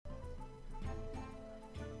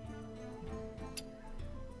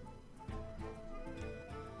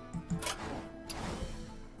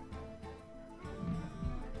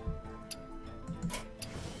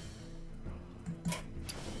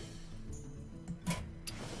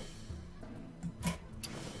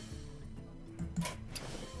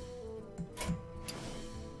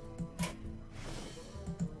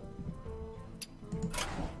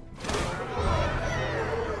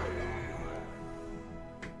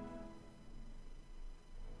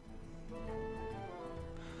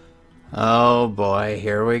Oh boy,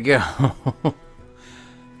 here we go.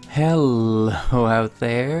 Hello out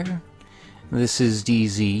there. This is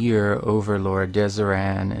DZ, your Overlord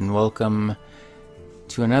Dezeran, and welcome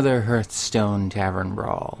to another Hearthstone Tavern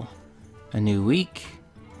Brawl. A new week,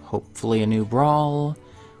 hopefully a new brawl.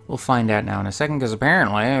 We'll find out now in a second, because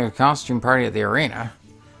apparently a costume party at the arena.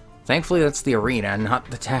 Thankfully that's the arena,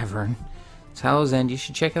 not the tavern. It's Hallow's End. You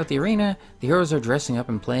should check out the arena. The heroes are dressing up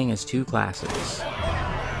and playing as two classes.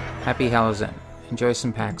 Happy Hallow's End. Enjoy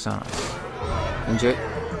some packs on us. Enjoy...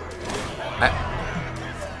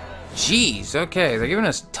 Jeez, okay. They're giving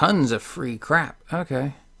us tons of free crap.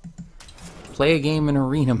 Okay. Play a game in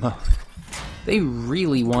arena mode. They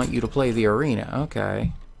really want you to play the arena.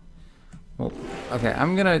 Okay. Well, okay,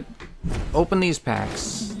 I'm gonna open these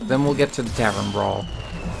packs. Then we'll get to the Tavern Brawl.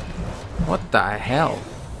 What the hell?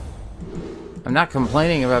 I'm not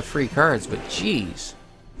complaining about free cards, but jeez.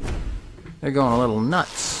 They're going a little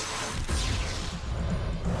nuts.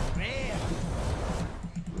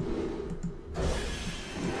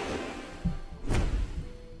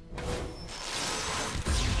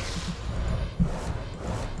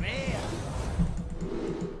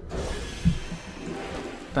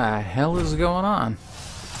 What the hell is going on?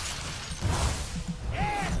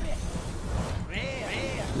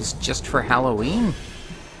 Is this just for Halloween?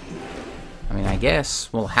 I mean, I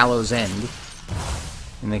guess. Well, Hallow's End.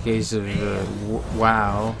 In the case of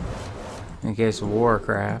WoW. In the case of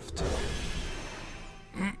Warcraft.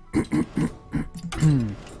 Alright,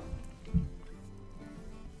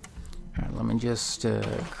 let me just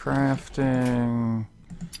crafting.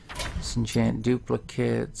 Disenchant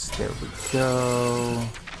duplicates. There we go.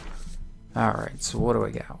 Alright, so what do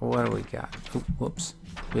we got? What do we got? Oop, whoops.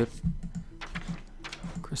 Yep.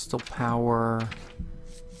 Crystal Power.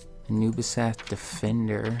 Anubisath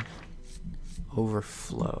Defender.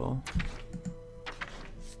 Overflow.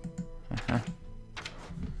 Uh-huh.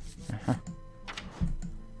 Uh-huh.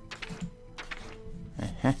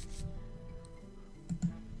 Uh-huh.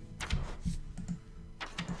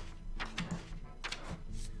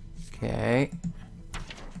 Okay.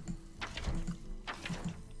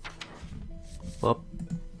 Whoop.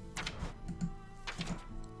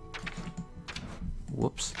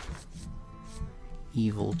 Whoops.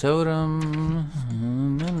 Evil Totem.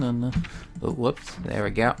 No. Oh, whoops. There we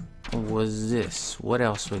go. What was this? What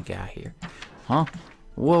else we got here? Huh?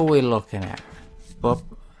 What are we looking at? Whoop.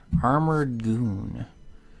 Armored Goon.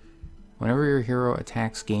 Whenever your hero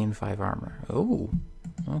attacks, gain 5 armor. Oh.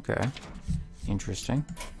 Okay. Interesting.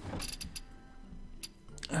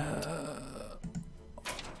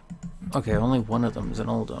 Okay, only one of them is an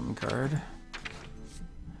Oldham card.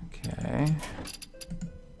 Okay.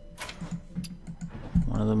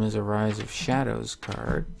 One of them is a Rise of Shadows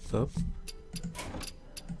card. Oop.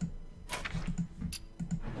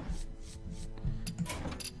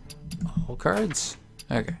 All cards?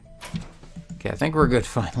 Okay. Okay, I think we're good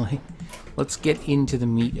finally. Let's get into the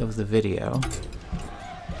meat of the video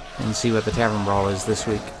and see what the Tavern Brawl is this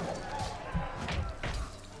week.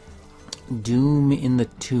 Doom in the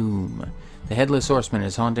Tomb. The Headless Horseman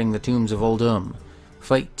is haunting the tombs of Oldham.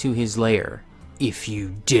 Fight to his lair, if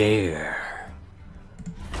you dare.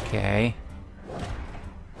 Okay.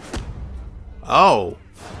 Oh!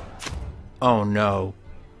 Oh no.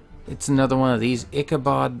 It's another one of these.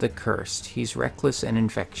 Ichabod the Cursed. He's reckless and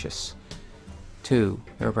infectious. 2.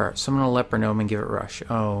 Hero power. Summon a leper gnome and give it rush.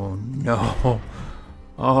 Oh no.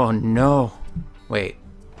 Oh no. Wait.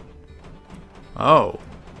 Oh.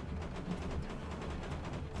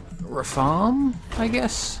 Reform, I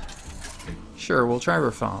guess? Sure, we'll try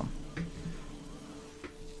Reform.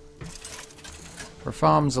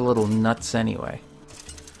 Reform's a little nuts anyway.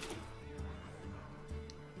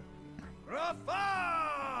 Reform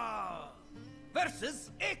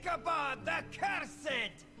versus Ichabod the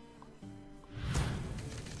Cursed.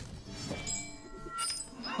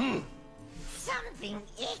 Something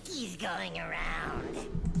icky's going around.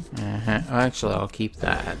 Actually, I'll keep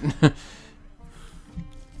that.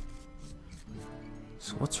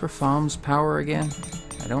 So what's Reform's power again?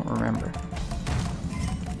 I don't remember.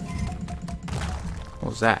 What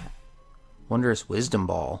was that? Wondrous Wisdom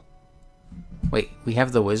Ball. Wait, we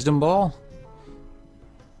have the Wisdom Ball?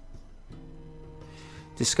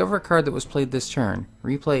 Discover a card that was played this turn.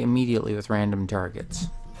 Replay immediately with random targets.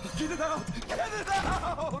 Get it out! Get it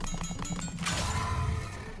out!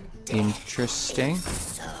 Interesting.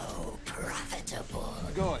 So profitable.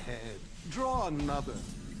 Go ahead. Draw another.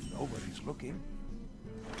 Nobody's looking.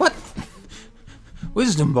 What?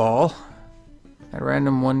 Wisdom Ball. Add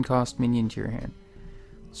random 1-cost minion to your hand.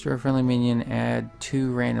 Store a friendly minion, add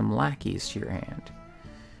 2 random lackeys to your hand.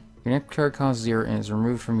 Your next card costs 0 and is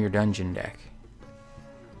removed from your dungeon deck.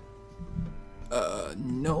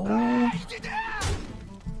 No.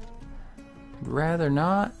 Rather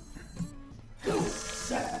not.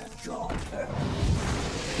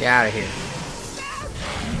 Get out of here.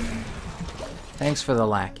 Thanks for the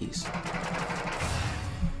lackeys. Who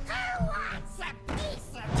wants a piece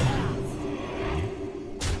of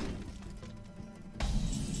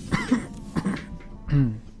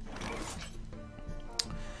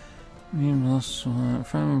this?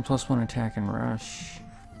 Friendly +1 attack and rush.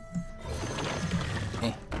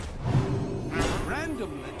 Eh.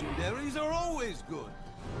 Random legendaries are always good.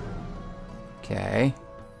 Okay.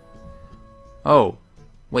 Oh.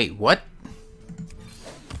 Wait, what?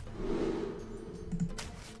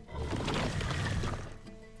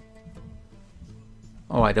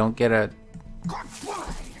 Oh, I don't get a...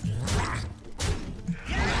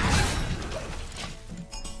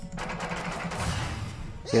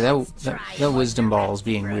 Yeah, that wisdom ball is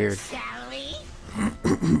being weird. Shall we?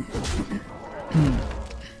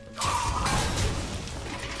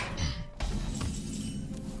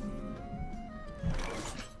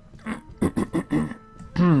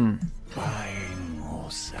 Buying or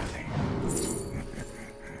selling.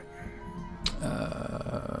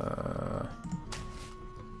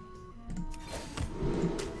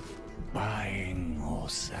 Buying or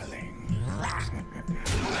selling.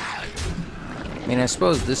 I mean, I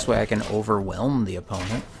suppose this way I can overwhelm the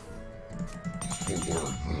opponent. Do you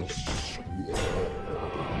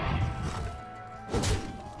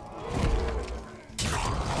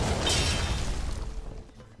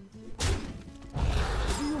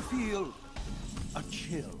feel a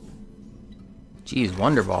chill? Geez,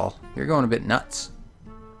 Wonder Ball, you're going a bit nuts.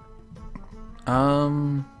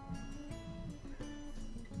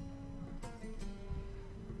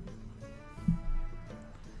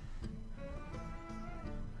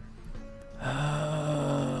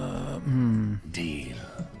 Deal.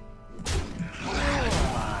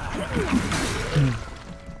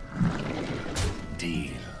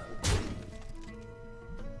 Deal.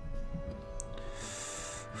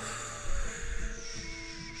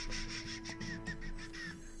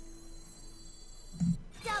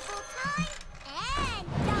 Double time and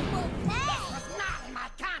double pay. This was not in my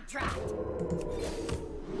contract.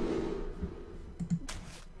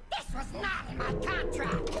 This was not in my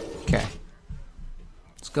contract. Okay.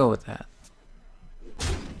 Let's go with that.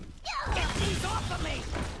 Get these off of me!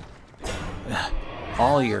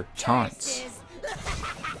 All your taunts. This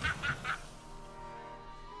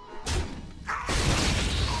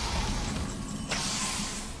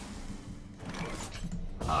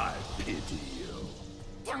I pity you.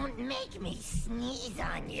 Don't make me sneeze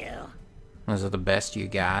on you. Those are the best you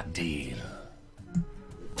got. Deal.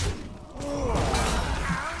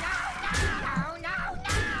 Oh, no.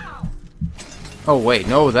 Oh wait,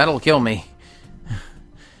 no, that'll kill me.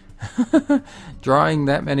 Drawing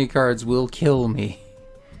that many cards will kill me.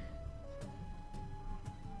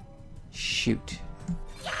 Shoot.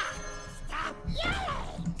 Stop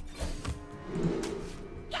yelling.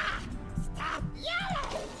 Stop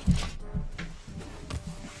yelling.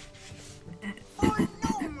 Oh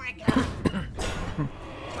my God.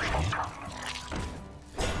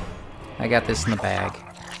 I got this in the bag.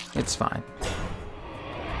 It's fine.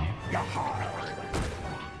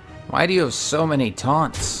 Why do you have so many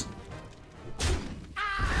taunts?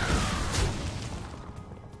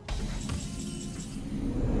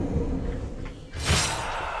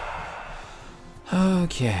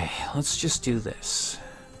 Okay, let's just do this.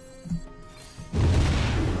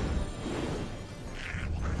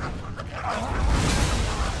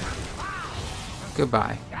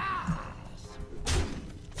 Goodbye.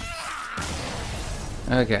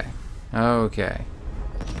 Okay. Okay.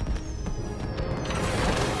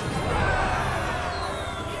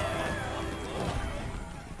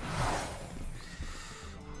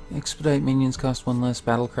 Expedite minions cost 1 less.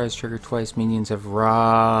 Battle cries trigger twice. Minions have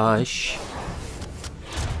rush.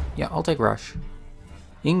 Yeah, I'll take rush.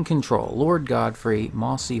 In control. Lord Godfrey,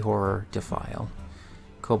 Mossy Horror, Defile.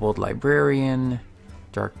 Kobold Librarian,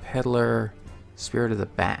 Dark Peddler, Spirit of the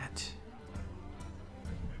Bat.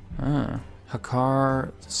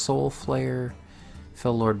 Hakar, Soul Flayer,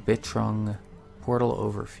 Fell Lord Bitrung, Portal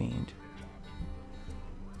Overfiend.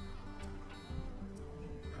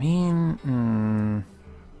 I mean,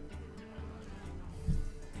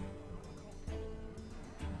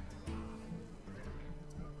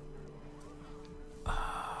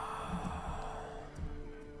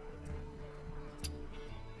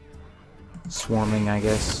 Swarming, I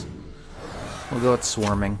guess. We'll go with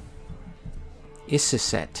Swarming.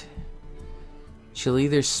 Isiset. She'll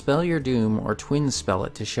either spell your doom or twin spell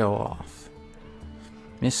it to show off.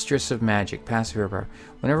 Mistress of Magic, passive hero power.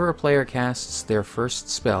 Whenever a player casts their first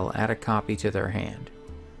spell, add a copy to their hand.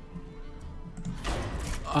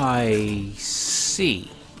 I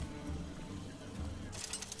see.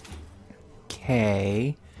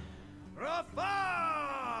 Okay.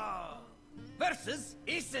 Rafa versus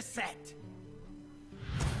Iseset.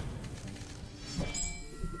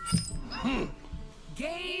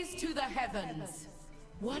 Gaze to the heavens.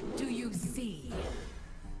 What do you see?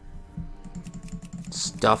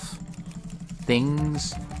 Stuff.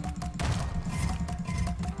 Things.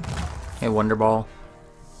 Hey, Wonder Ball.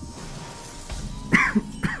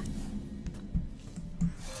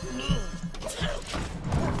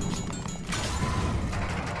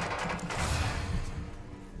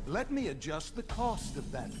 Let me adjust the cost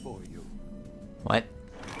of that for you. What?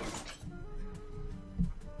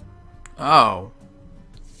 Oh.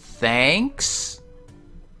 Thanks?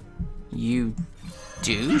 You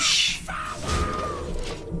douche?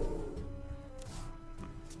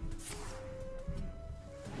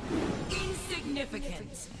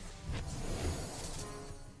 Insignificant.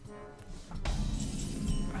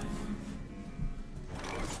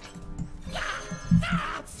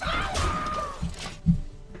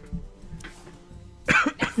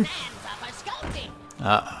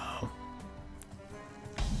 Uh-oh.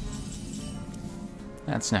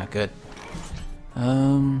 That's not good.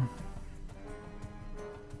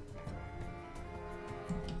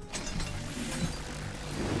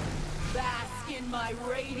 Bask in my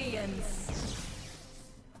radiance.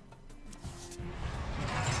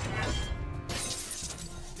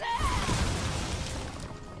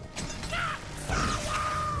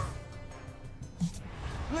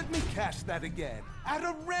 Let me cast that again, at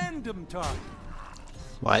a random time.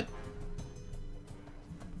 What?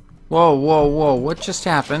 Whoa, whoa, whoa, what just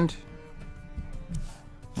happened?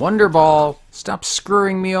 Wonder Ball, stop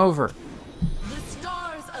screwing me over. The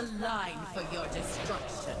stars align for your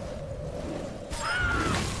destruction.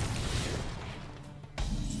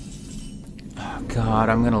 Oh god,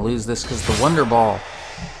 I'm gonna lose this because the Wonder Ball.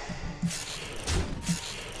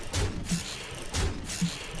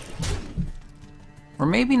 Or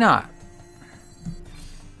maybe not.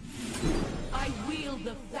 I wield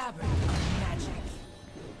the fabric of magic.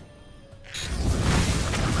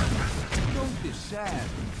 Don't be sad.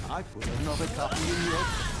 I put another copy in your...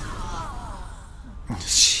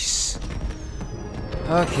 Jeez.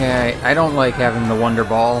 Okay, I don't like having the Wonder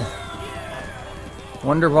Ball.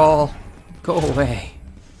 Wonder Ball, go away.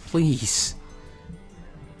 Please.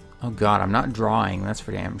 Oh god, I'm not drawing, that's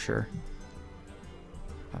for damn sure.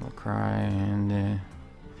 Battle Cry and...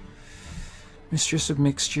 Mistress of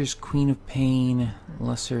Mixtures, Queen of Pain,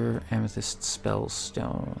 Lesser Amethyst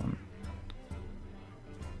Spellstone.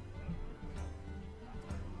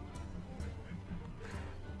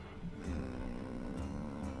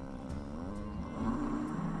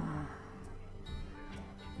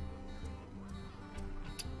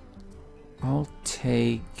 I'll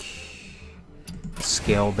take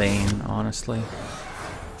Scalebane, honestly.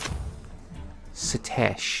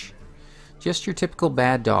 Satesh. Just your typical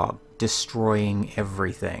bad dog, destroying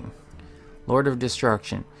everything. Lord of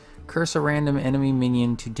Destruction. Curse a random enemy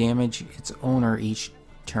minion to damage its owner each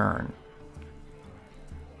turn.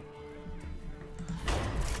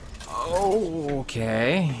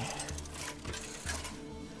 Okay.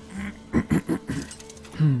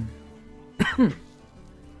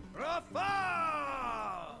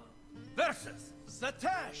 Rafa versus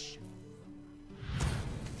Satesh.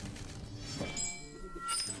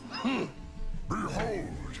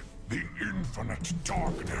 Behold, the infinite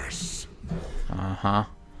darkness. Uh-huh.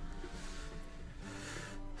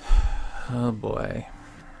 Oh boy.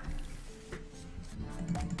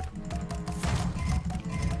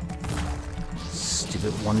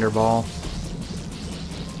 Stupid Wonder Ball.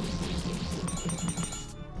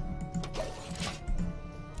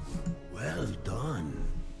 Well done.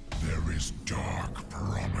 There is dark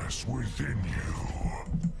promise within you.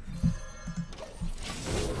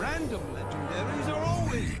 Random legendaries are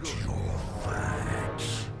always Meet good. your fate.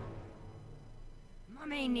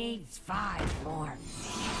 Mummy needs 5 more.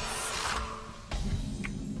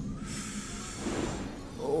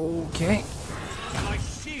 Okay. My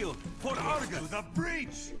shield for Argus the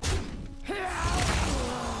breach.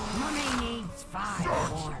 Mummy needs 5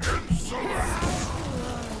 more.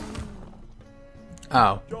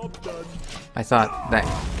 Oh. I thought that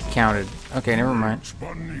counted. Okay, never mind.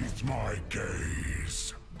 Beneath my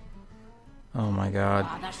gaze. Oh my god.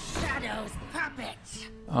 Ah, the shadow's puppets.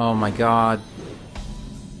 Oh my god.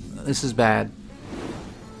 This is bad.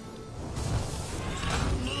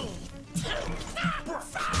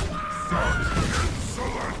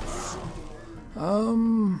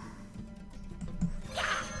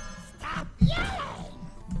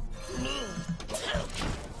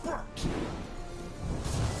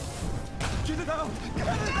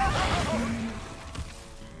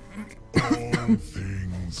 all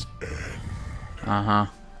things end. Uh-huh.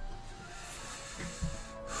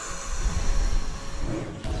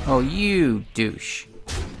 Oh, you douche.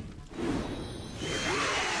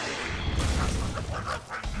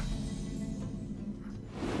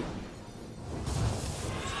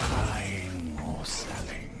 Buying or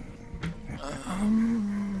selling.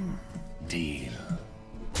 Deal.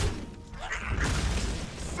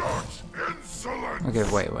 Such insolence! Okay,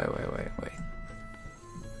 wait.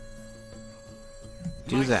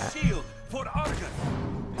 Do My that. shield for Argus.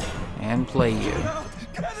 And play you.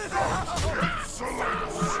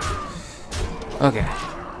 Okay.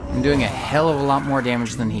 I'm doing a hell of a lot more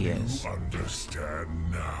damage than he is.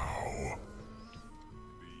 Understand now.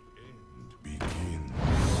 The end begins.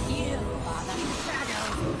 You are the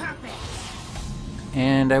shadow's puppet.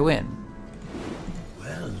 And I win.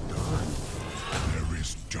 Well done. There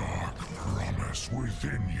is dark promise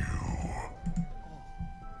within you.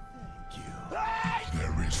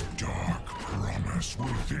 There is dark promise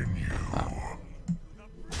within you.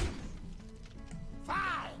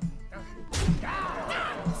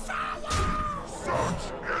 Such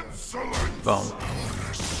insolence! Boom.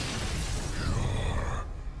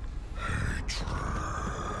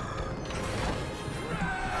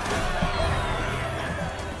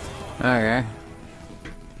 Okay.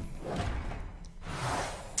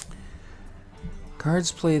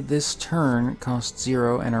 Cards played this turn cost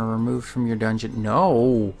 0 and are removed from your dungeon.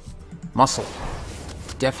 No! Muscle.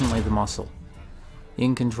 Definitely the muscle.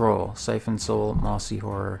 In Control. Siphon Soul. Mossy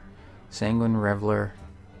Horror. Sanguine Reveler.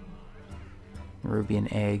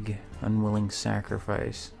 Rubian Egg. Unwilling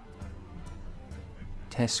Sacrifice.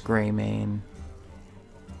 Tess Greymane.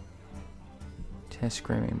 Tess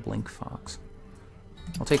Greymane. Blink Fox.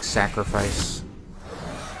 I'll take Sacrifice.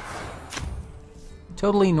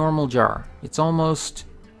 Totally normal jar. It's almost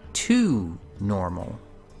too normal.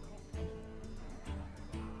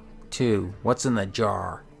 2. What's in the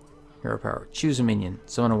jar? Hero power. Choose a minion.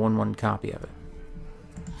 Summon a 1/1 copy of it.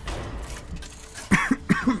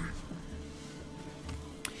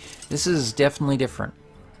 This is definitely different.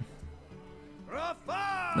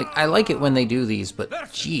 Like, I like it when they do these, but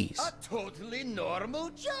jeez. A totally normal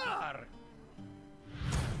jar.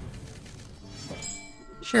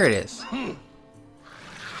 Sure it is.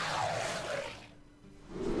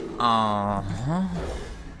 Uh-huh.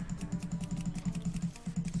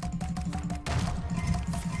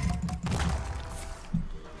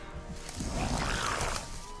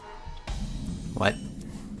 What?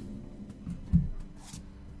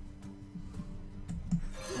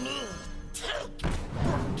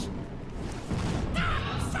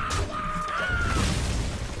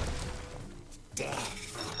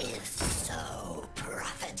 Death is so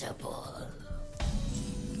profitable.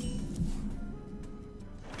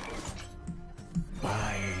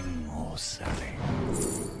 Buying or selling.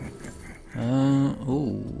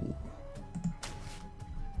 Ooh.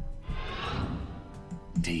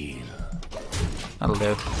 Deal. That'll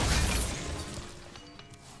do.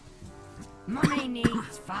 Money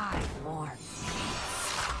needs 5 more.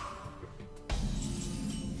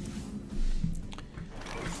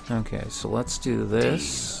 Okay, so let's do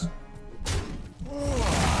this. Money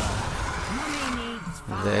needs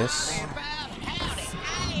 5. This.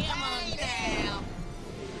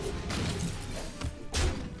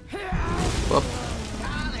 Whoop.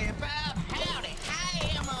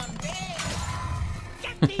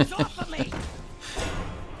 Get these off of me!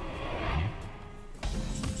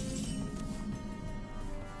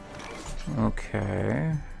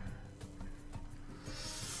 Okay.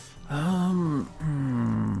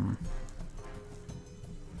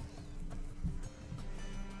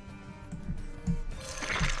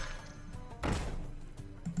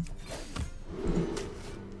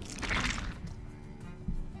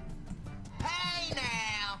 Hey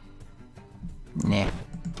now! Nah.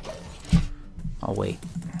 I'll wait.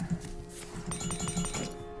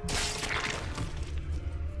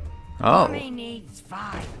 Oh. Money needs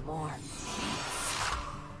 5 more.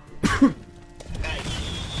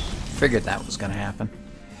 Figured that was gonna happen.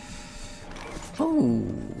 Oh.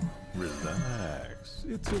 Relax.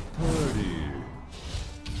 It's a party.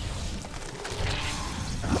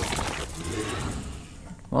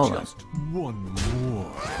 Well then. Just one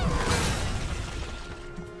more.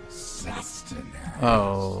 Sustenance.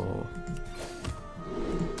 Oh.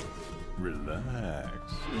 Relax.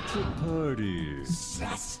 It's a party.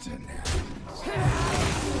 Sustenance.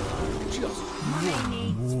 Just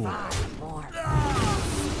Money needs 5 more.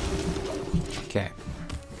 Okay.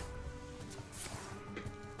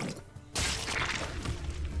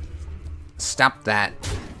 Stop that.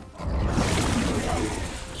 It's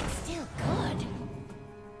still good.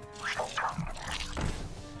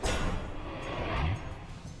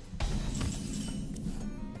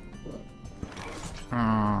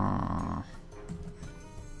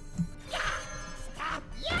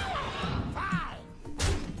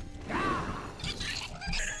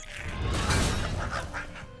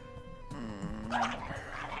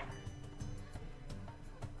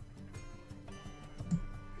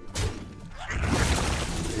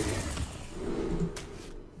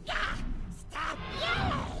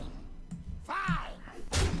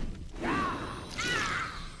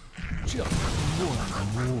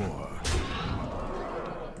 more.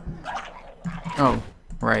 Oh,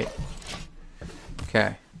 right.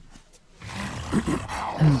 Okay.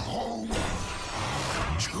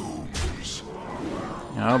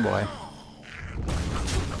 Oh boy.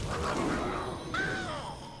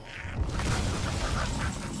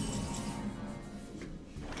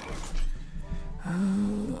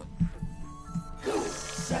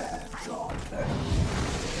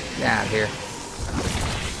 Get out of here.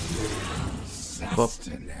 Whoop.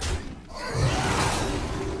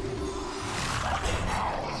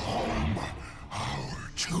 Our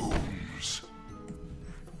tombs.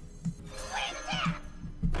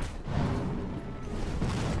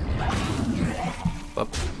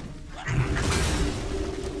 Whoop.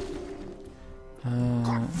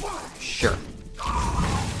 Sure.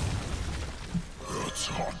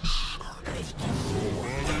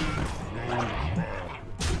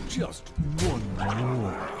 Just one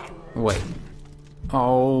more. Wait.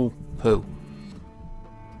 Oh, poo.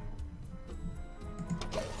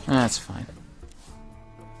 That's fine.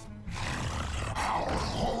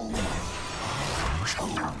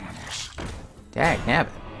 Dagnabbit.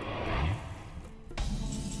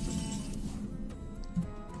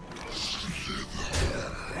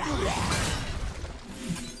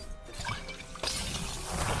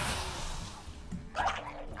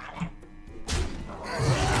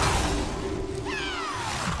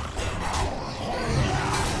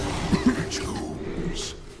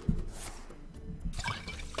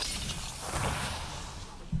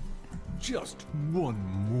 Just one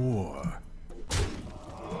more.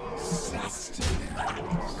 Sustenance.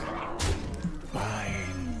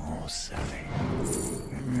 Buying or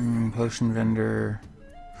selling. Potion vendor.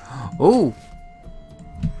 Oh!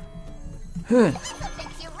 Huh.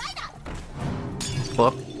 Fix you right up.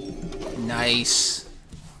 Whoop. Nice.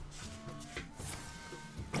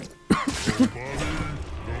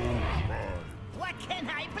 What can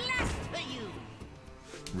I blast for you?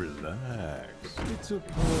 Relax. It's a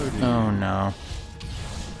party. Oh no.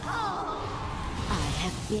 I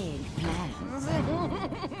have big plans.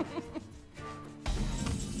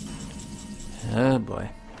 Oh boy.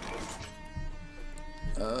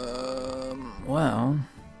 Well.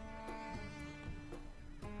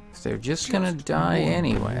 They're just gonna die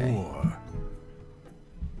anyway. More.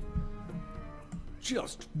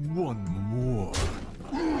 Just one more.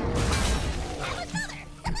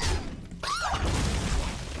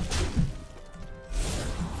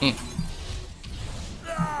 Eh.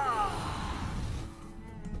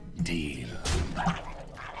 Deal.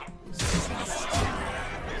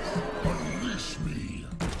 Unleash me.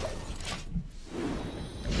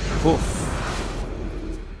 Oof.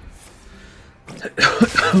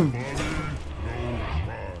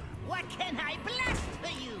 What can I blast for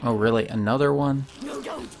you? Oh really? Another one? No,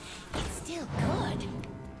 don't. It's still good.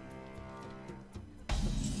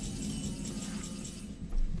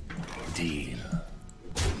 Deal.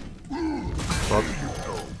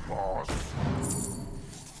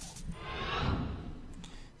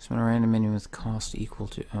 Summon a random minion with cost equal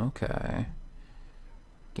to... Okay.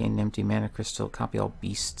 Gain an empty mana crystal. Copy all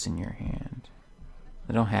beasts in your hand.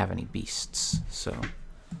 I don't have any beasts, so...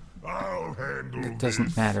 I'll handle It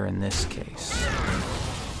doesn't matter in this case.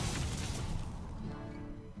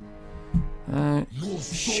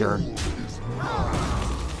 Sure.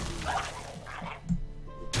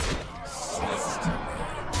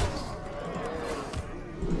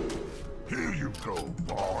 Here you go,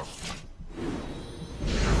 boss.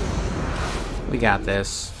 We got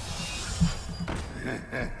this.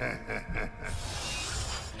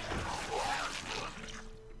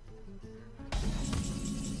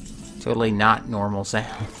 Totally not normal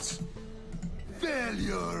sounds.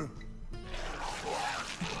 Failure.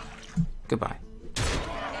 Goodbye.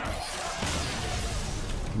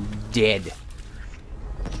 Dead.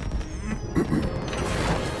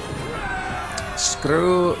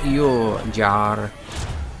 Screw you, Jar.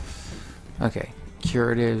 Okay.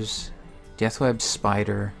 Curatives. Deathweb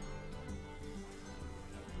Spider.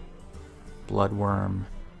 Bloodworm.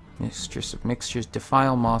 Mistress of Mixtures.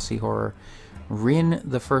 Defile Mossy Horror. Rin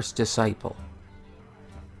the First Disciple.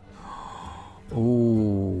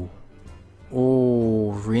 Ooh.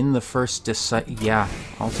 Oh, Rin the First Disciple. Yeah,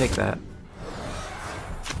 I'll take that.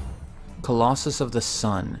 Colossus of the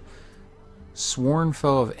Sun. Sworn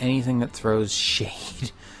foe of anything that throws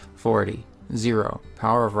shade. 40. 0.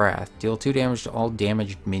 Power of Wrath. Deal 2 damage to all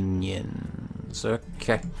damaged minions.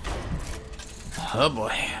 Okay. Oh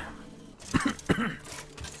boy.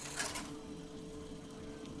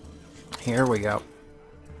 Here we go.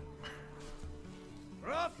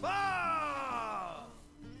 Rafa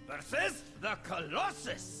versus the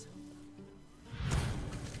Colossus.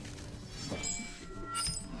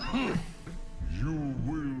 You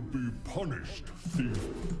will be punished, thief.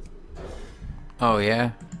 Oh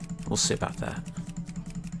yeah? We'll see about that.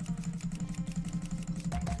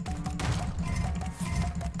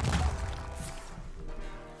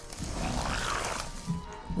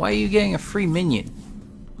 Why are you getting a free minion?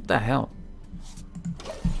 What the hell?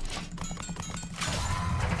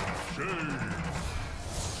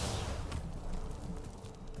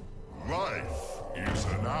 Life is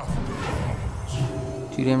an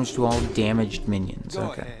afterthought. 2 damage to all damaged minions. Go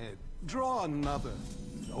Okay. ahead. Draw another.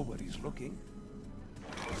 Nobody's looking.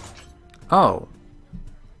 Oh.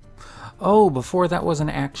 Oh, before that was an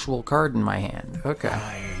actual card in my hand. Okay.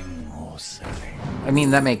 Buying or selling. I mean,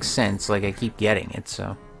 that makes sense. Like, I keep getting it,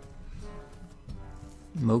 so.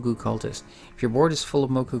 Mogu Cultist. If your board is full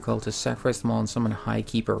of Mogu Cultists, sacrifice them all and summon High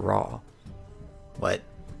Keeper Raw. What?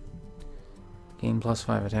 Gain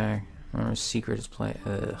 +5 attack. Remember, secret is play.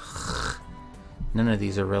 Ugh. None of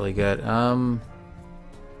these are really good.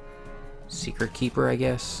 Secret Keeper, I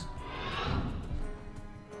guess.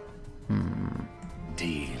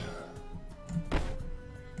 Deal.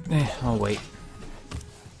 I'll wait.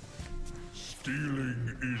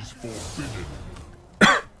 Stealing is forbidden.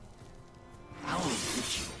 Our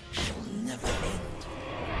vigil shall never end.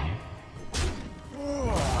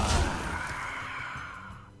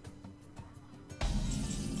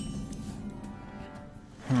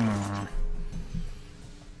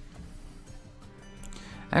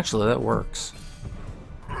 Actually, that works.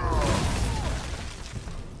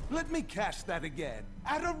 Let me cast that again.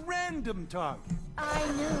 At a random target. I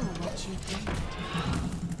know what you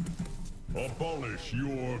did. Abolish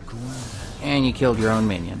your greed. And you killed your own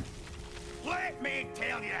minion. Let me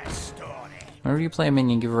tell you a story. Whenever you play a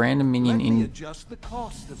minion, give a random minion Let me in adjust the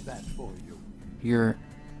cost of that for you. your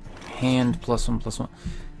hand +1/+1.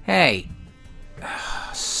 Hey!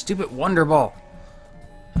 Stupid Wonder Ball!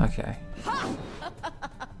 Okay.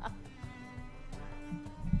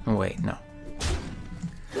 Oh, wait, no.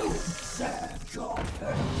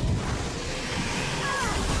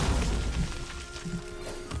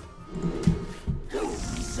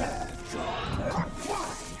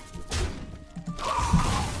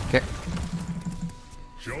 Okay.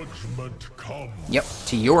 Judgment comes. Yep,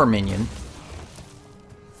 to your minion.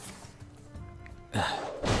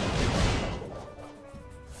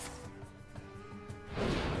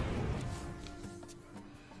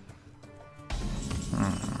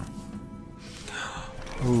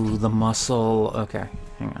 Ooh, the muscle. Okay,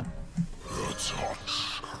 hang on.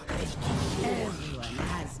 Everyone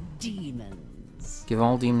has demons. Give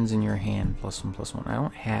all demons in your hand +1/+1. I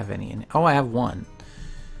don't have any in. Oh, I have one.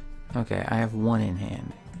 Okay, I have one in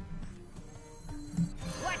hand.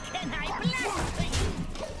 What can I bless you?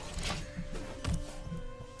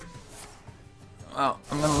 Oh,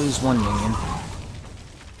 I'm gonna lose one minion.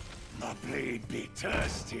 My blade be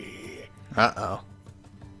thirsty. Uh-oh.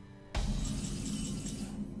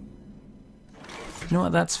 You know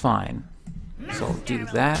what? That's fine. So I'll do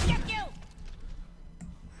that.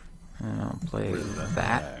 And I'll play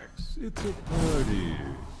that. It's a party.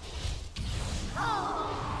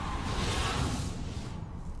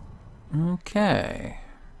 Okay.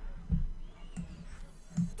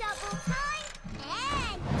 Double time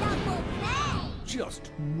and double pay.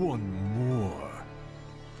 Just one more.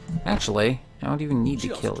 Actually, I don't even need to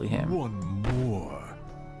Just kill him. one more.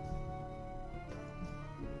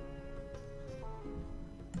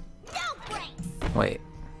 No breaks. Wait.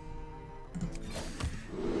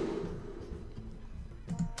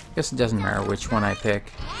 Guess it doesn't matter which one I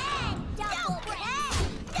pick. And double pay.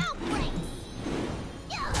 No breaks.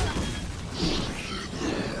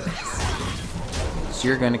 So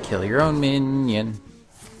you're gonna kill your own minion.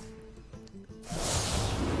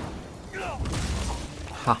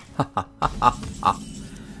 Ha ha ha ha ha ha.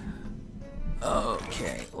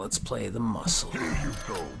 Okay, let's play the muscle. Here you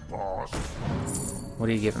go, boss. What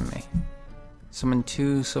are you giving me? Summon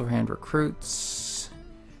 2 Silverhand recruits.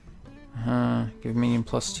 Give minion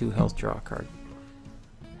 +2 health, draw a card.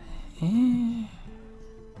 I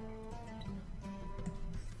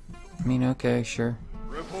mean, okay, sure.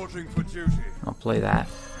 Reporting for duty. I'll play that.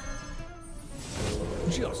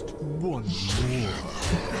 Just one more.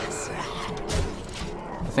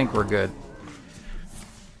 I think we're good.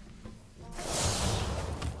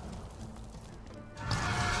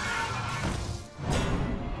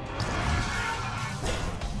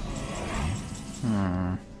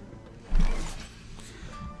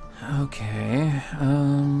 Okay,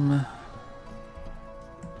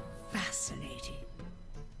 Fascinating.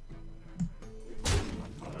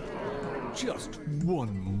 Just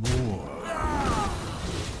one more.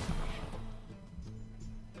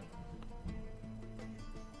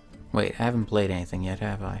 Wait, I haven't played anything yet,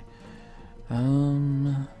 have I?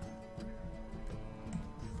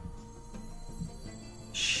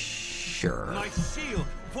 Sure. My shield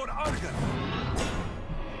for Argus.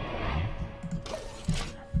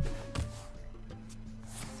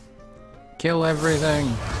 Kill everything.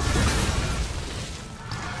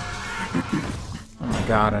 Oh my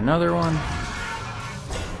god, another one.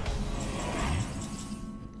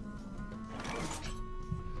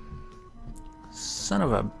 Son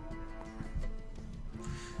of a...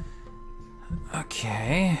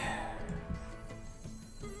 Okay.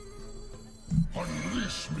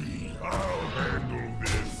 Unleash me. I'll handle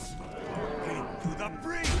this. Into the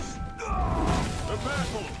breach. The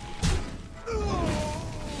battle.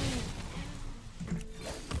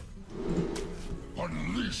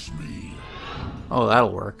 Unleash me. Oh,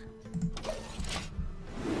 that'll work.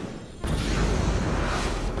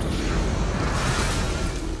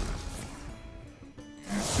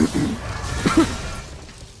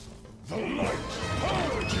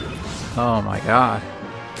 Oh my god.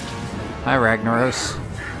 Hi, Ragnaros.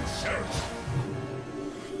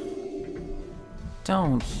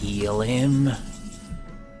 Don't heal him.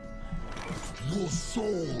 Your soul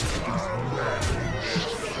is mine.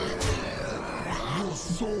 Your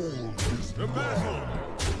soul is The battle.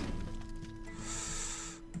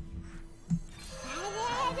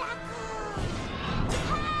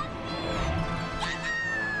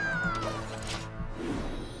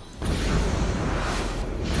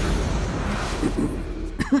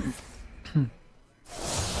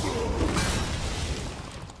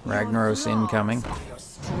 Ragnaros incoming.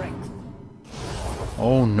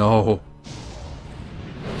 Oh no.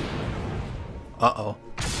 Uh-oh.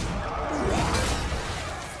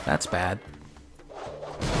 That's bad.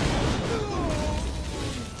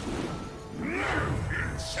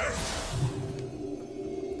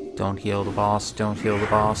 Don't heal the boss, don't heal the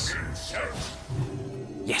boss.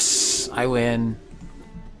 Yes, I win.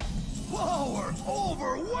 Power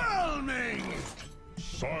overwhelming.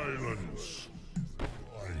 silence.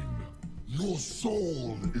 Mine. Your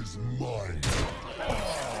soul is mine.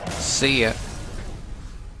 See ya.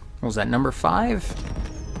 What was that, number 5?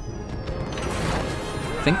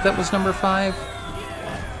 I think that was number 5.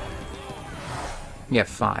 Yeah,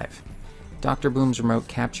 5. Dr. Boom's remote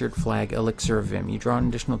captured flag, Elixir of Vim. You draw an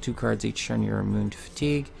additional 2 cards each turn. You're immune to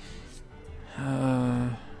fatigue.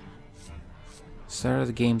 Start of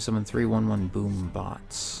the game, summon 3/1/1 Boom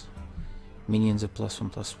bots. Minions of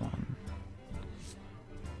 +1/+1.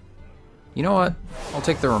 You know what? I'll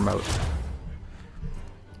take the remote.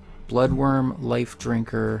 Bloodworm, Life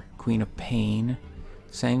Drinker, Queen of Pain,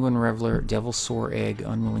 Sanguine Reveler, Devil Sore Egg,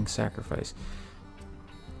 Unwilling Sacrifice.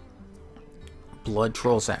 Blood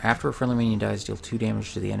Trolls. After a friendly minion dies, deal 2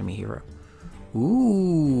 damage to the enemy hero.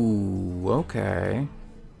 Ooh, okay.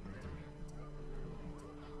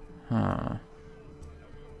 Huh.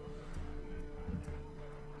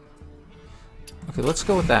 Okay, let's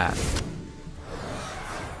go with that.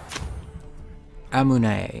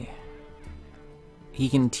 Amune. He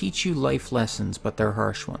can teach you life lessons, but they're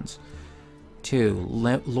harsh ones. 2.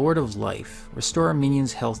 Lord of Life. Restore a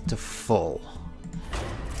minion's health to full.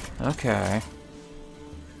 Okay.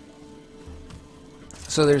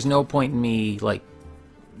 So there's no point in me, like,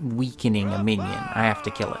 weakening a minion. I have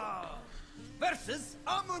to kill it. Versus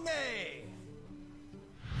Amune.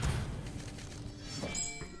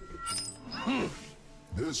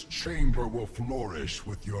 This chamber will flourish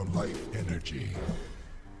with your life energy.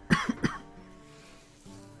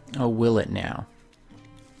 Oh, will it now?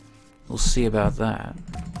 We'll see about that.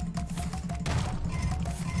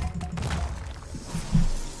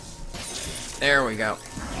 There we go.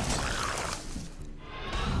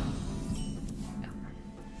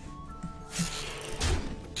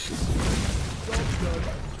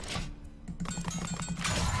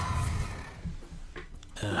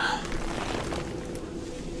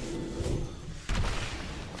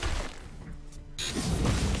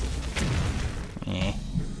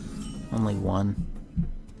 Only 1.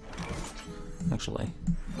 Actually.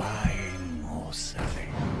 Buying or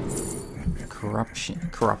selling.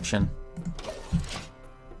 Corruption.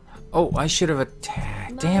 Oh, I should have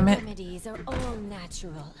attacked. Damn it. My remedies are all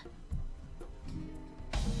natural.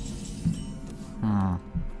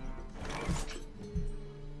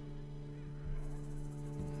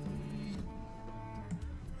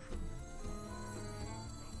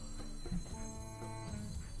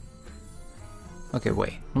 Okay,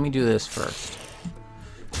 wait. Let me do this first.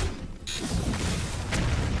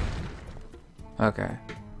 Okay.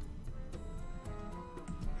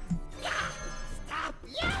 Stop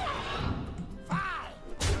yelling! 5.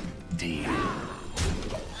 D.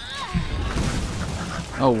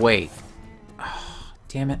 Oh, wait. Oh,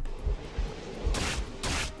 damn it.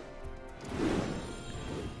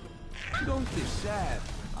 Don't be sad.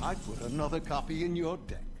 I put another copy in your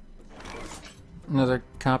deck. Another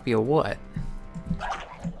copy of what?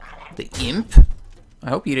 The Imp? I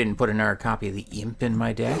hope you didn't put another copy of the Imp in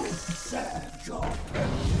my deck.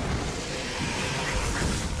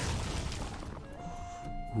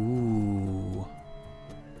 Ooh.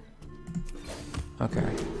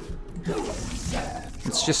 Okay.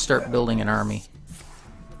 Let's just start building an army.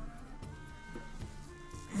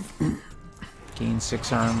 Gain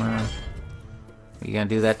 6 armor. You gonna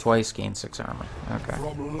do that twice? Gain 6 armor. Okay.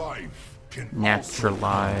 From life can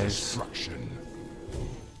Naturalize. also come destruction.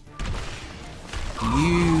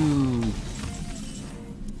 You.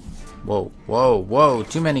 Whoa, whoa, whoa!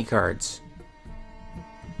 Too many cards.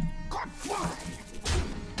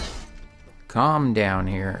 Calm down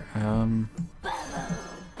here.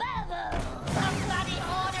 Somebody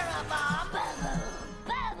order a bomb.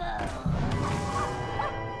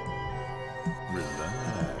 Relax.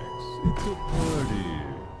 It's a party.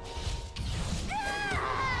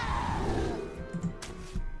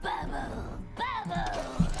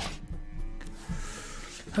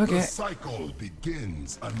 Okay. The cycle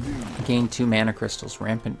begins anew. Gain 2 mana crystals.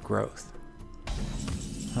 Rampant growth.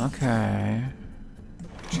 Okay.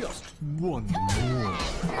 Just one more.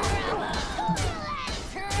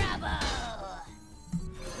 Trouble.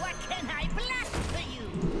 What can I blast for you?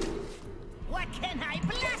 What can I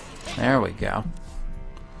blast for you? There we go.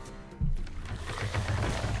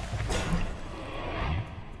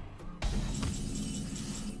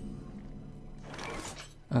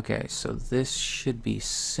 Okay, so this should be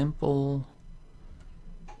simple.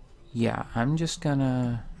 Yeah, I'm just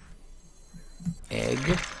gonna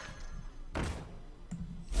egg.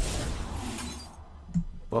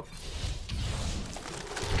 Whoop.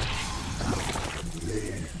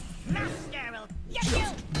 Master will get you.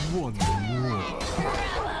 One more.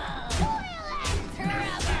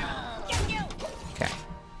 Trouble. Get you. Okay.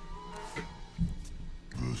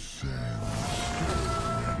 The sandstorm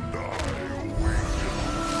and I awaken.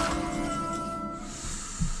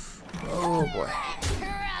 Oh boy.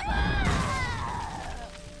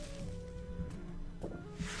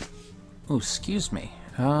 Oh, excuse me.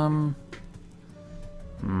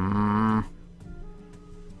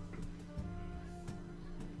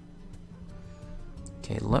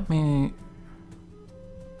 Okay, let me...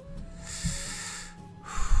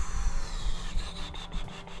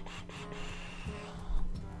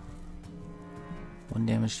 One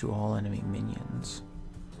damage to all enemy minions.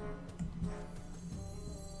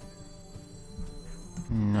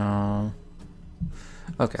 No.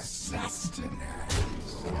 Okay.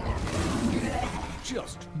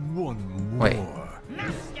 Just one more. Wait.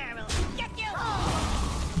 Master will get you.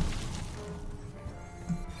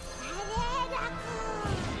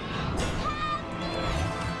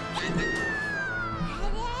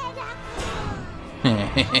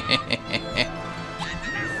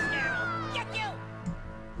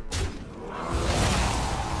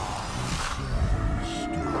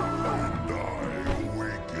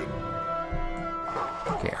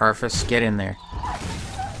 Okay, Harfus, get in there.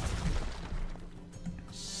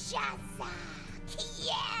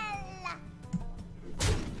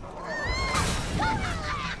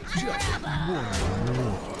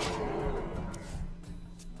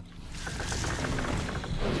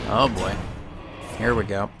 Oh boy. Here we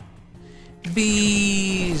go.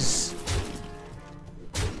 Bees!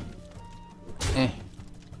 Eh.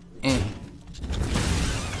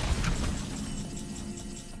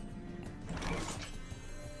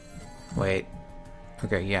 Wait.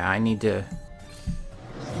 Okay, yeah, I need to...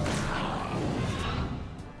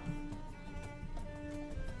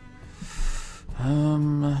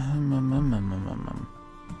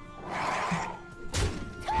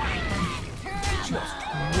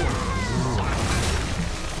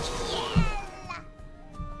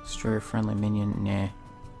 Destroy a friendly minion? Nah.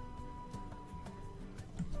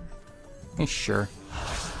 Yeah, sure.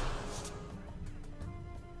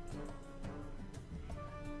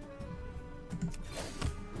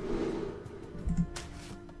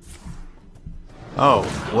 Oh,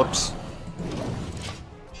 whoops.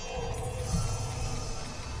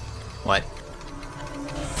 What?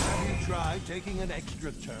 Have you tried taking an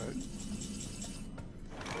extra turn?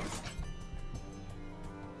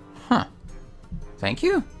 Huh. Thank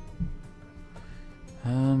you.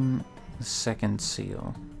 Second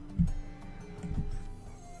seal.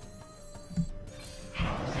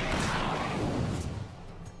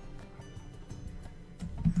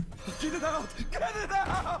 Get it out! Get it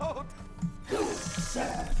out!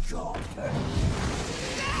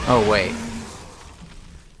 Oh, wait.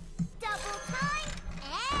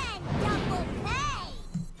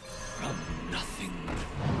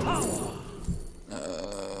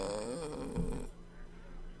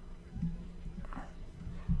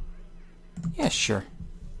 sure.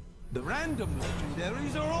 The random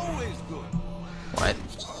legendaries are always good. What?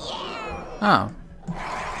 Oh.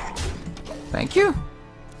 Thank you?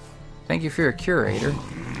 Thank you for your curator.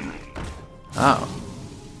 Oh.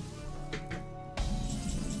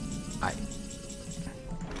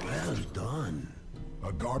 Well done.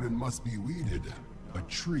 A garden must be weeded, a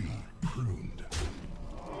tree pruned.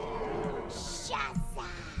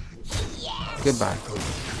 Goodbye.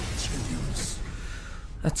 Continues.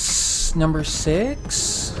 That's number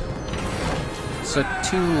 6. So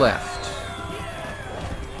 2 left.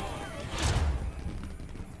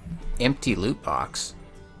 Empty loot box.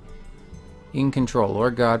 You can control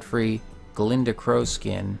Lord Godfrey, Glinda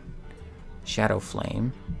Crowskin, Shadow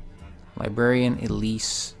Flame, Librarian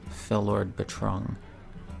Elise, Philord Betrung.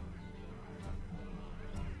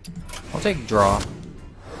 I'll take draw.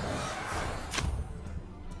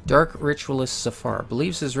 Dark Ritualist Safar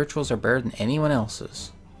believes his rituals are better than anyone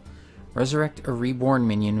else's. Resurrect a reborn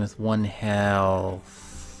minion with 1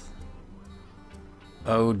 health.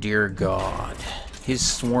 Oh dear God. His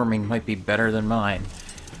swarming might be better than mine.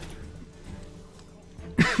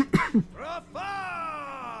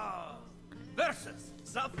 Rafa versus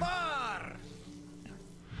Zafar.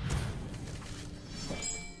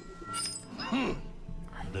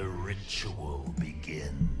 The ritual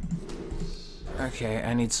begins. Okay,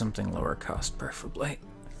 I need something lower cost, preferably.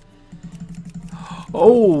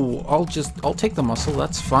 Oh, I'll take the muscle.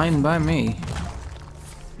 That's fine by me.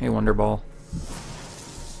 Hey, Wonderball.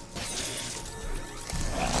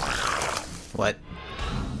 What?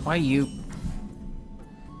 Why you?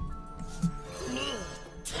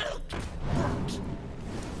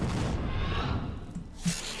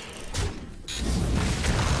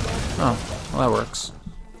 Oh, well, that works.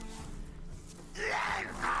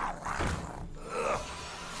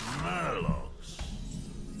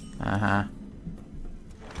 Uh-huh.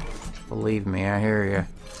 Believe me, I hear you.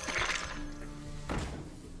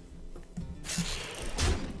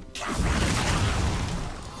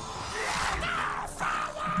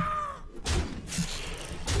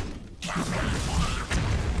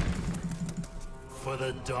 For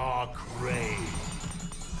the dark ray.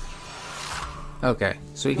 Okay,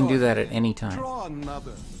 so we can do that at any time. Draw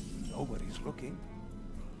another. Nobody's looking.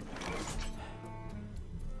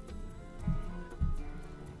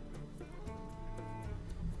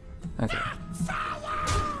 Okay.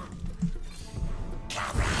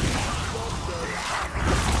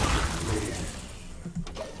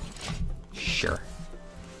 Sure.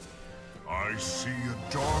 I see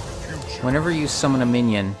a dark future. Whenever you summon a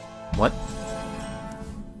minion, what?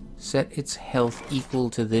 Set its health equal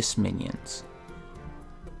to this minion's.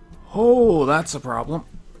 Oh, that's a problem.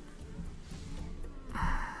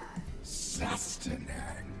 Sustenance.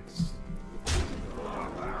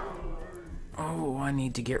 Oh, I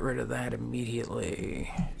need to get rid of that immediately.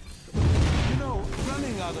 You know,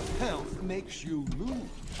 running out of health makes you lose.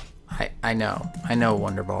 I know,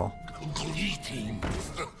 Wonderball.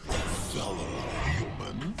 Greetings, fellow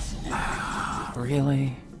humans.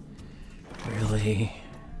 Really? Really?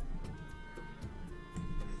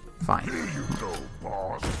 Fine. Here you go,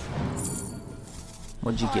 boss.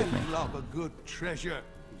 What'd you give me? I love a good treasure.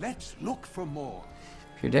 Let's look for more.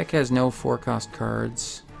 If your deck has no 4-cost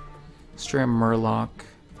cards, Stram Murloc.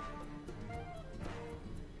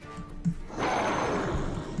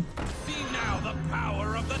 See now the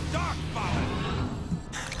power of the dark power.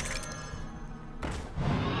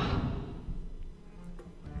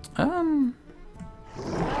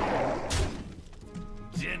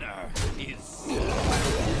 Dinner is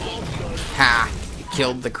Ha! You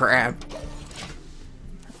killed the crab.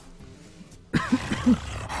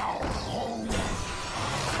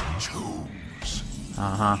 Tombs.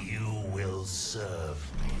 Uh-huh. you will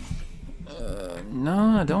serve me.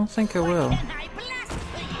 No, I don't think I will. Can I blast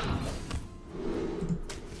for you?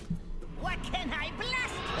 What can I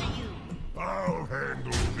blast for you? I'll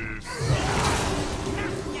handle this.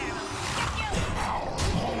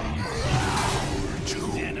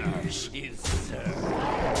 Dinner is served.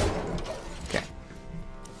 Okay.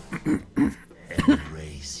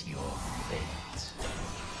 Embrace your fate.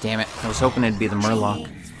 Damn it. I was hoping it'd be the Murloc.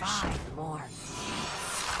 5 more.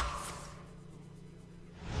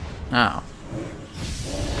 Oh.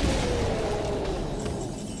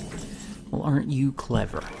 Well, aren't you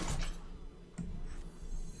clever?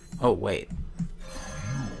 Oh, wait.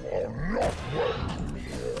 You are not welcome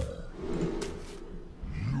here.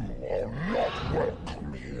 You are not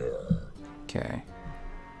welcome here. Okay.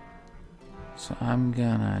 So I'm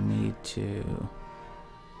gonna need to...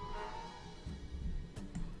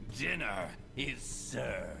 Dinner is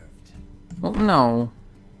served. Well, no.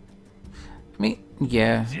 I mean,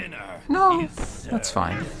 yeah. Dinner. No, is served. that's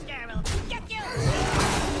fine. Master will get you.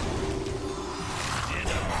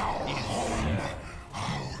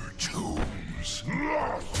 Our tombs.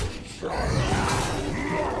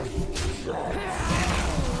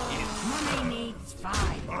 Mummy needs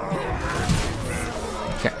 5.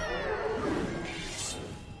 Okay.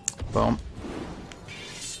 Boom.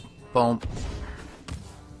 Boom.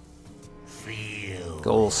 Feel.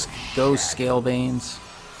 Go Scalebanes.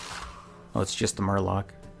 Oh, it's just the Murloc.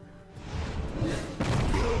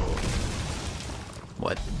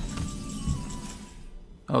 What?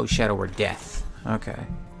 Oh, Shadow or Death. Okay.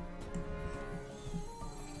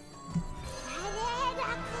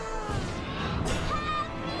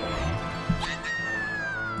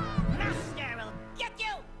 Master will get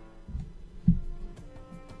you.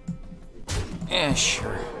 Yeah,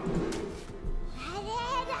 sure.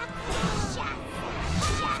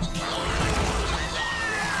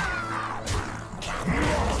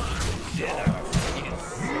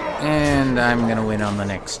 And I'm gonna win on the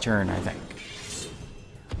next turn, I think.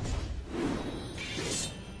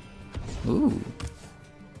 Ooh.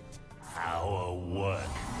 Our work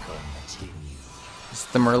continues. Is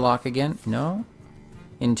it the Murloc again? No?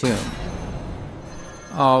 Entomb.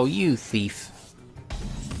 Oh, you thief.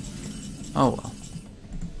 Oh well.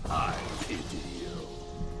 I pity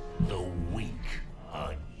you. The weak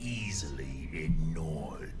are easily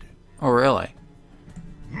ignored. Oh, really?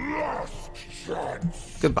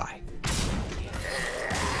 Goodbye.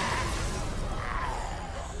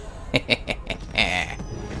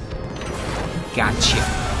 Gotcha.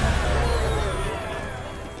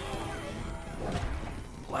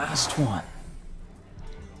 Last one.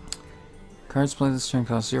 Cards played this turn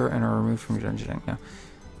cost 0 and are removed from your dungeon deck. Now,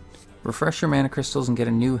 refresh your mana crystals and get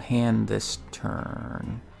a new hand this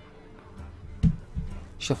turn.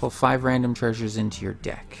 Shuffle 5 random treasures into your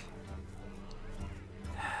deck.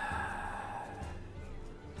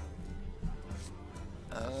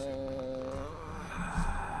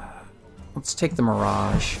 Let's take the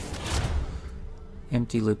Mirage.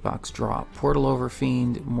 Empty loot box. Draw. Portal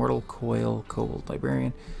Overfiend, Mortal Coil, Cobalt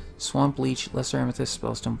Librarian, Swamp Leech, Lesser Amethyst,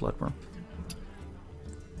 Spellstone, Bloodworm.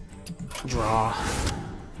 Draw.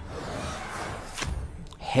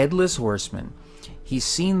 Headless Horseman. He's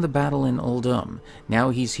seen the battle in Uldum. Now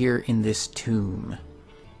he's here in this tomb.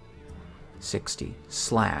 60.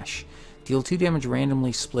 Slash. Deal 2 damage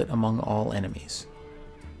randomly split among all enemies.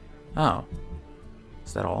 Oh.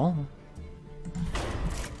 Is that all?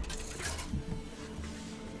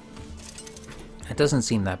 It doesn't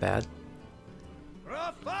seem that bad.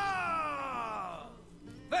 Rafa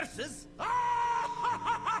versus.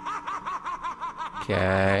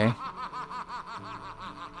 Okay.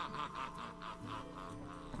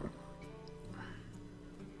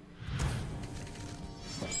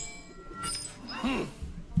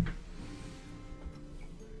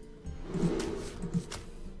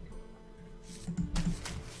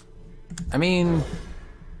 I mean,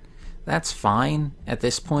 that's fine at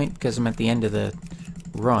this point because I'm at the end of the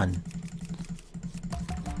run.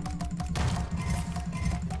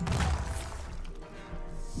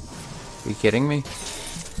 Are you kidding me?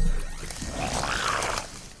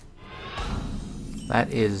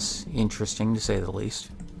 That is interesting to say the least.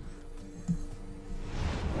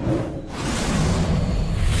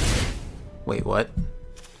 Wait, what?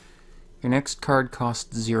 Your next card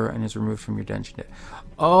costs 0 and is removed from your dungeon deck.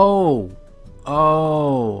 Oh!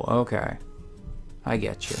 Oh, okay. I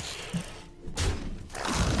get you.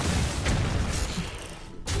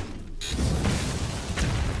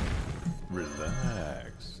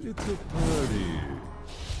 Relax. It's a party.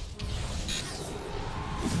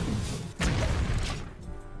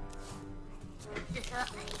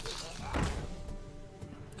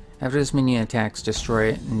 After this minion attacks, destroy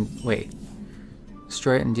it and... wait.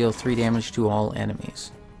 Destroy it and deal 3 damage to all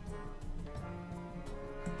enemies.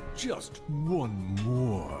 Just one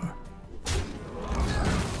more.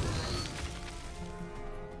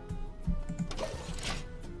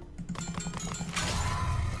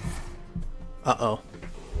 Uh-oh.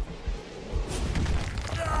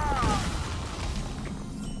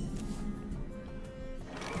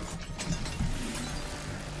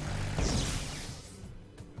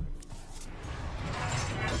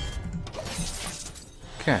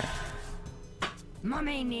 Okay.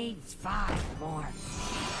 Mummy needs 5 more.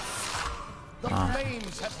 The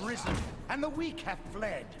flames have risen, and the weak have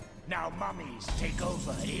fled. Now mummies take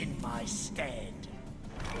over in my stead.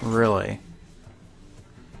 Really?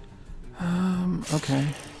 Okay.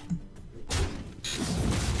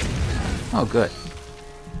 Oh, good.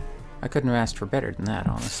 I couldn't have asked for better than that,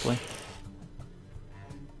 honestly.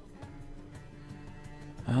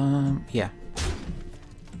 Yeah.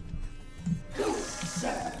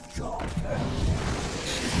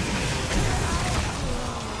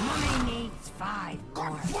 Mommy needs 5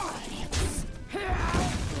 more buckets.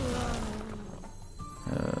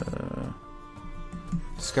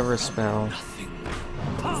 Discover a spell.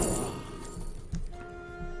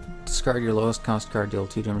 Discard your lowest cost card, deal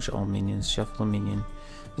 2 damage to all minions. Shuffle a minion.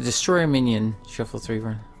 Destroy a minion. Shuffle 3.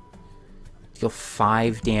 Deal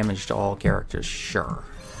 5 damage to all characters. Sure.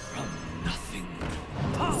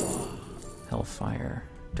 Hellfire.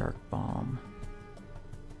 Dark Bomb.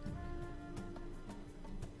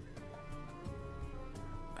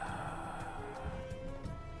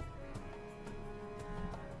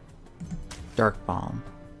 Dark Bomb.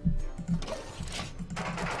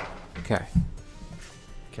 Okay.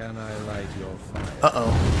 Can I light your fire?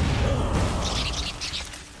 Uh-oh.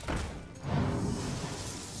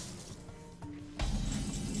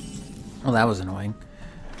 Oh, that was annoying.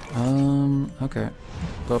 Okay.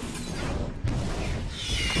 Boop.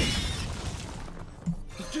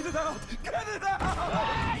 Get it out! Get it out!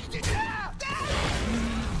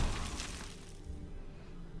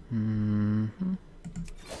 Mm-hmm.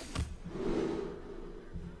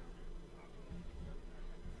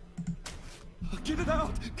 Get it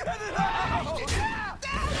out! Get it out!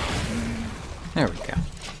 There we go.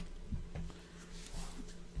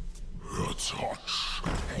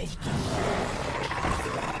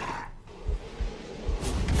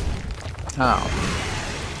 Oh.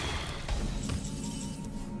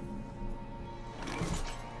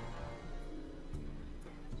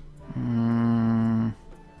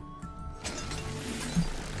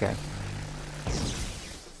 Okay.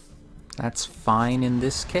 That's fine in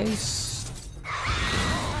this case.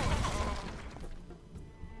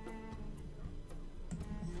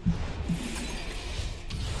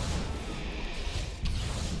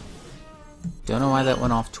 Don't know why that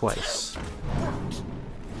went off twice.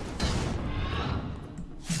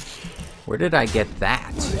 Where did I get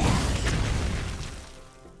that?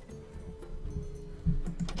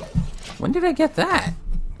 When did I get that?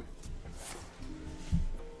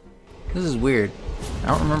 This is weird. I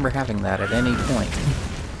don't remember having that at any point.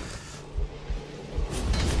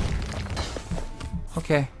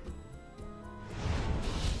 Okay.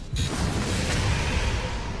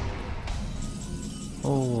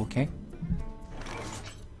 Oh, okay.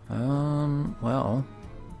 Well.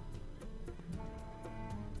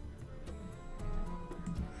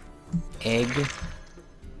 Egg.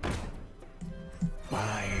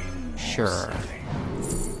 Sure.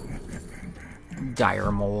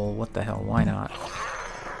 Dire mole, what the hell, why not?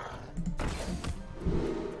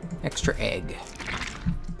 Extra egg.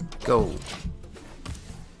 Go.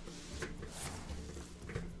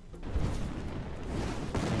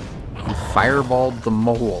 You fireballed the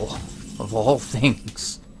mole, of all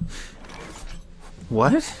things.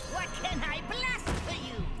 What? What can I blast for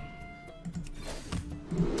you?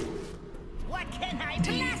 What can I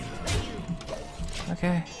blast for you?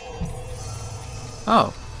 Okay.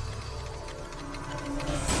 Oh.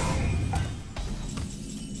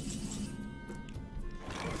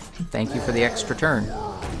 Thank you for the extra turn.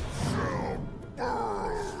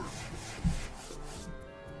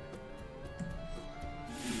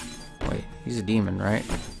 Wait, he's a demon, right?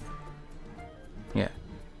 Yeah.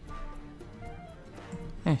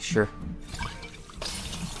 Eh, sure.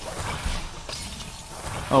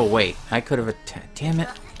 Oh, wait. I could have attacked. Damn it.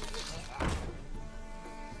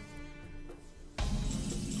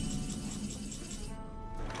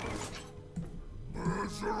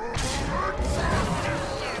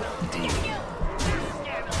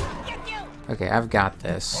 Okay, I've got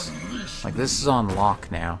this. Like, this is on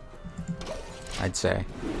lock now, I'd say.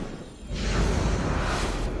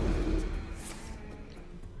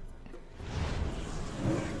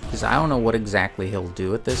 Because I don't know what exactly he'll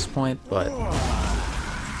do at this point, but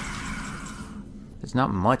there's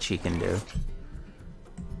not much he can do.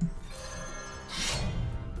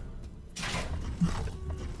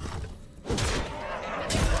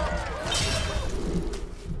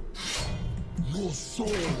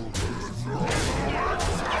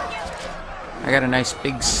 I got a nice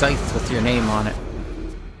big scythe with your name on it.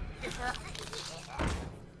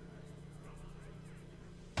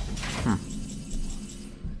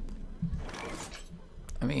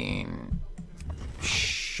 I mean,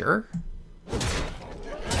 sure.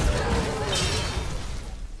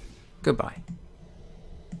 Goodbye.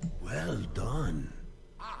 Well done.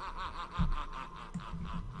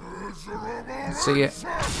 See ya.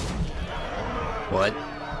 What?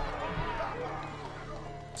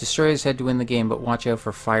 Destroy his head to win the game, but watch out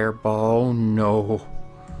for Fireball. Oh, no.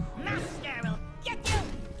 Master will get you.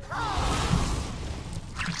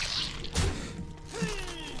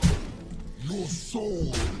 Your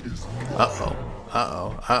soul is mine. Uh-oh.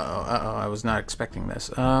 Uh-oh. Uh-oh. Uh-oh. I was not expecting this.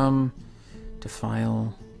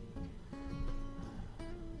 Defile.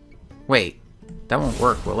 Wait. That won't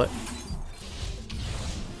work, will it?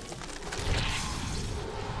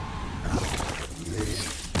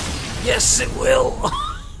 Yes, it will!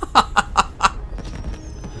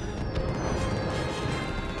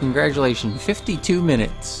 Congratulations. 52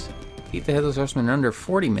 minutes. Beat the Headless Horseman in under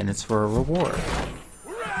 40 minutes for a reward.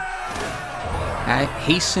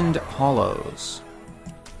 Hastened Hollows.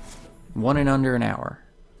 1 in under an hour.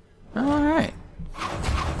 Alright.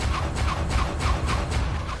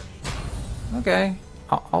 Okay.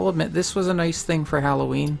 I'll admit, this was a nice thing for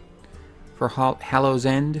Halloween. For Hallows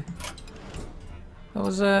End. That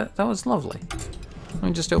was lovely. Let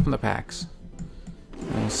me just open the packs.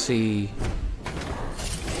 We'll see.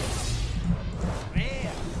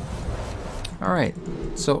 Alright,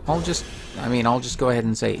 so I'll just go ahead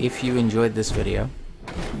and say, if you enjoyed this video,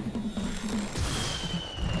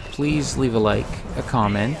 please leave a like, a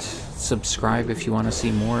comment, subscribe if you want to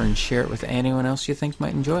see more, and share it with anyone else you think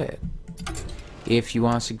might enjoy it. If you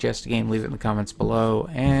want to suggest a game, leave it in the comments below,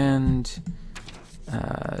 and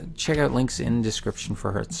check out links in the description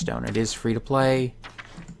for Hearthstone. It is free to play,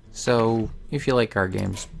 so if you like card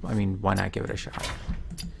games, I mean, why not give it a shot?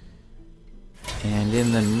 And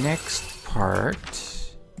in the next part,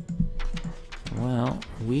 well,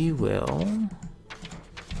 we will,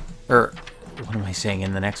 or what am I saying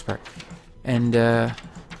in the next part? And well,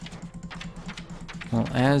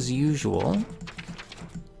 as usual,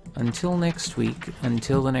 until next week,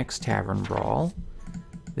 until the next Tavern Brawl,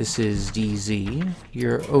 this is DZ,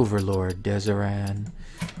 your Overlord Dezeran.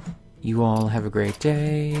 You all have a great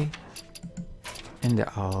day, and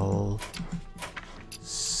I'll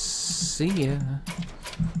see ya.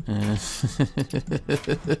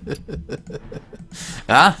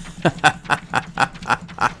 Ah?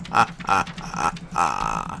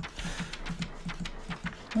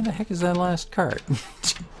 Where the heck is that last card?